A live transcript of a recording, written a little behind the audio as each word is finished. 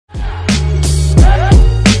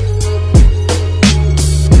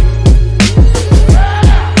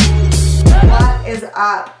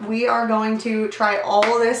we are going to try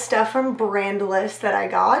all this stuff from Brandless that I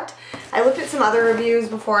got. I looked at some other reviews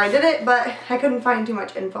before I did it, but I couldn't find too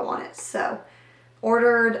much info on it. So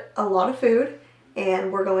ordered a lot of food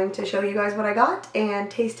and we're going to show you guys what I got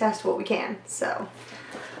and taste test what we can. So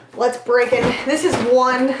let's break in. This is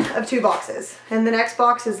one of 2 boxes and the next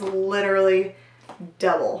box is literally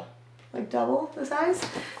double, like double the size.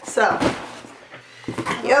 So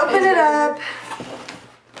you open it up,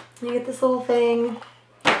 you get this little thing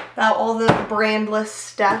about all the Brandless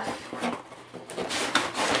stuff.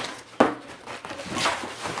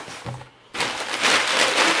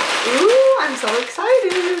 Ooh, I'm so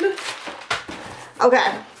excited.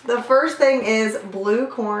 Okay, the first thing is blue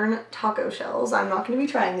corn taco shells. I'm not going to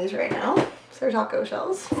be trying these right now. So they're taco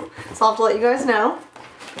shells. So I'll have to let you guys know.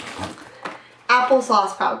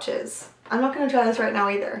 Applesauce pouches. I'm not going to try this right now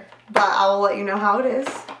either, but I will let you know how it is.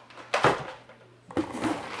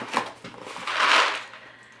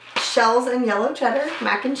 Shells and yellow cheddar,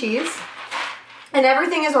 mac and cheese. And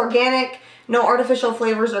everything is organic, no artificial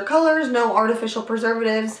flavors or colors, no artificial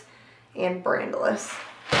preservatives, and Brandless.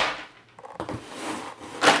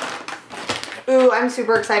 Ooh, I'm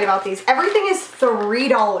super excited about these. Everything is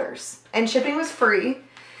 $3 and shipping was free.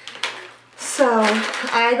 So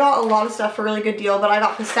I got a lot of stuff for a really good deal, but I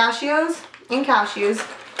got pistachios and cashews,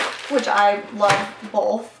 which I love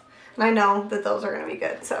both. And I know that those are gonna be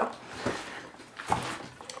good, so.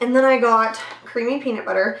 And then I got creamy peanut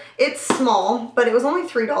butter. It's small, but it was only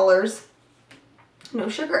 $3. No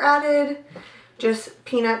sugar added, just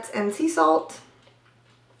peanuts and sea salt.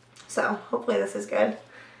 So hopefully this is good.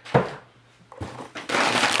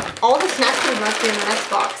 All the snack food must be in the next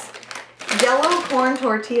box. Yellow corn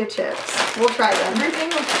tortilla chips. We'll try them. Everything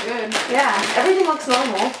looks good. Yeah, everything looks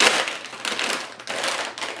normal.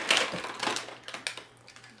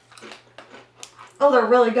 Oh, they're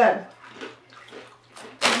really good.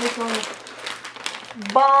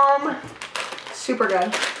 Bomb. Super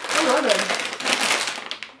good. I love it.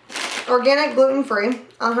 Organic, gluten-free,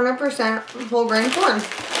 100% whole grain corn.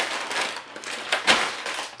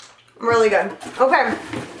 Really good. Okay.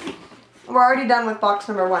 We're already done with box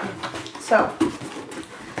number 1. So,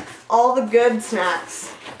 all the good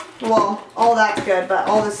snacks. Well, all that's good, but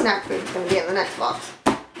all the snack food is going to be in the next box.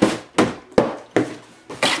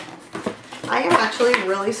 I am actually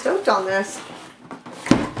really stoked on this.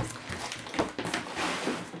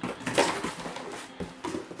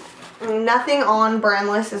 Nothing on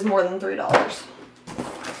Brandless is more than $3.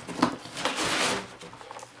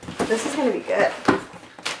 This is going to be good.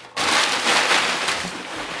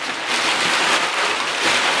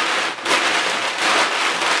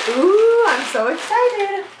 Ooh, I'm so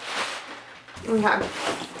excited. Okay.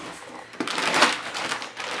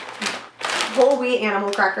 Whole wheat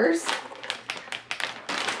animal crackers.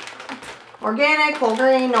 Organic, whole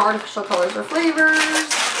grain, no artificial colors or flavors.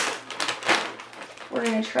 We're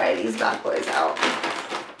gonna try these bad boys out.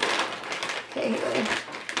 Okay, Haley.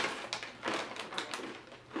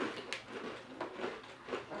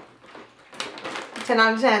 Ten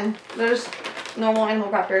out of 10. They're just normal animal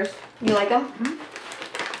crackers. You like them? Mm-hmm.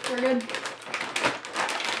 They're good.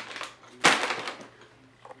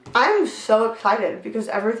 I'm so excited because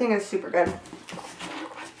everything is super good.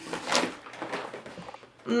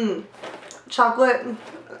 Chocolate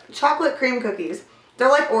cream cookies. They're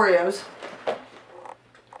like Oreos.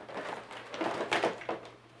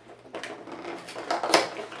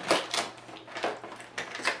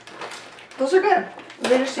 Those are good.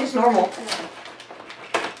 They just taste normal.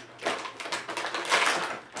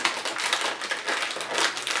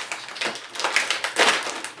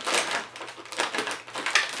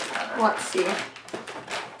 Let's see.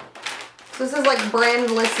 So this is like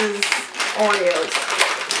Brandless's Oreos.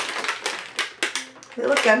 They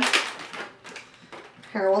look good.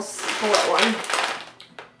 Here, we'll split one.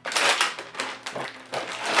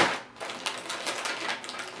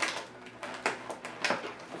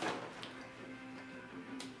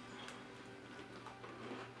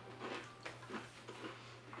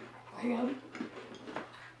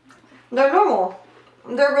 They're normal.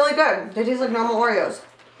 They're really good. They taste like normal Oreos.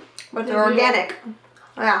 But they're organic.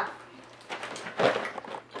 Yeah.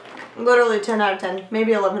 Literally 10 out of 10.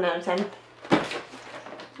 Maybe 11 out of 10.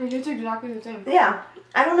 It tastes exactly the same. Yeah.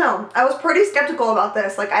 I don't know. I was pretty skeptical about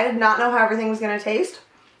this. Like, I did not know how everything was going to taste.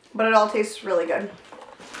 But it all tastes really good.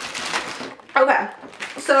 Okay.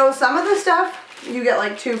 So, some of the stuff, you get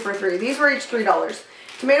like 2 for $3. These were each $3.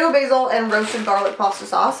 Tomato, basil, and roasted garlic pasta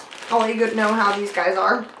sauce. I'll let you know how these guys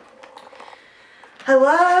are. I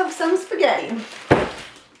love some spaghetti.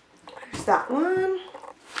 There's that one.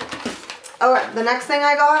 Okay, the next thing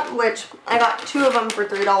I got, which I got 2 of them for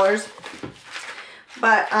 $3.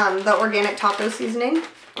 But the organic taco seasoning.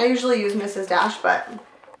 I usually use Mrs. Dash, but I'm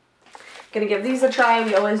gonna give these a try.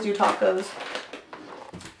 We always do tacos.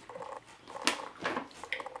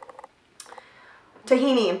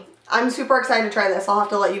 Tahini. I'm super excited to try this. I'll have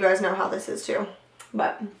to let you guys know how this is too.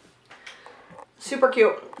 But super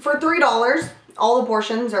cute. For $3, all the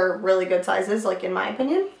portions are really good sizes, like in my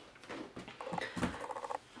opinion.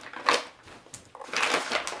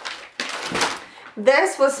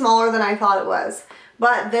 This was smaller than I thought it was.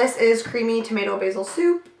 But this is creamy tomato basil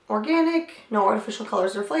soup. Organic. No artificial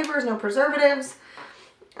colors or flavors. No preservatives.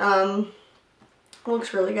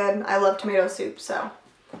 Looks really good. I love tomato soup, so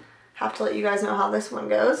have to let you guys know how this one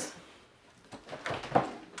goes.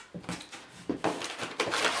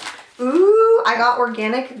 Ooh, I got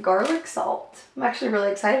organic garlic salt. I'm actually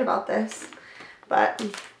really excited about this, but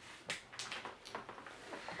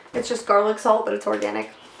it's just garlic salt, but it's organic.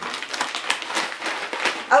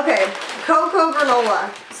 Okay, cocoa granola.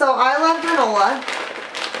 So I love granola,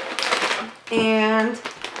 and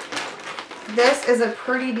this is a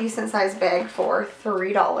pretty decent sized bag for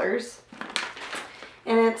 $3.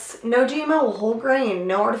 And it's no GMO, whole grain,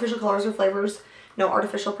 no artificial colors or flavors, no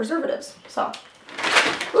artificial preservatives. So,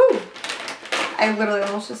 ooh, I literally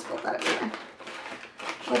almost just spilled that everywhere.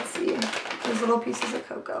 Let's see, these little pieces of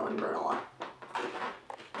cocoa and granola.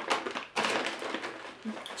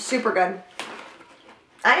 Super good.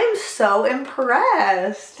 I am so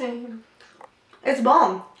impressed. Same. It's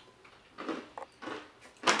bomb.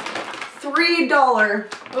 $3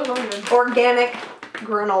 That was really good. organic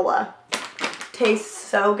granola. Tastes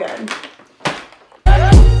so good.